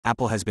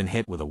Apple has been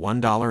hit with a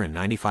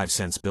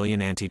 $1.95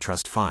 billion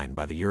antitrust fine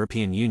by the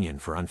European Union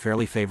for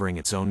unfairly favoring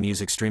its own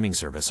music streaming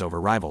service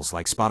over rivals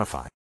like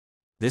Spotify.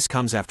 This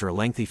comes after a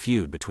lengthy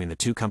feud between the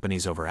two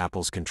companies over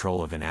Apple's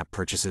control of in-app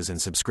purchases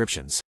and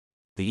subscriptions.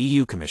 The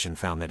EU Commission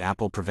found that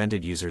Apple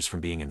prevented users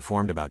from being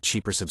informed about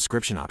cheaper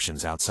subscription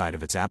options outside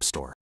of its App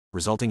Store,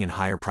 resulting in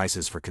higher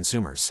prices for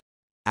consumers.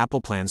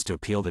 Apple plans to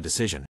appeal the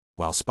decision,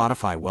 while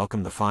Spotify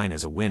welcomed the fine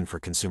as a win for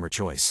consumer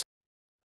choice.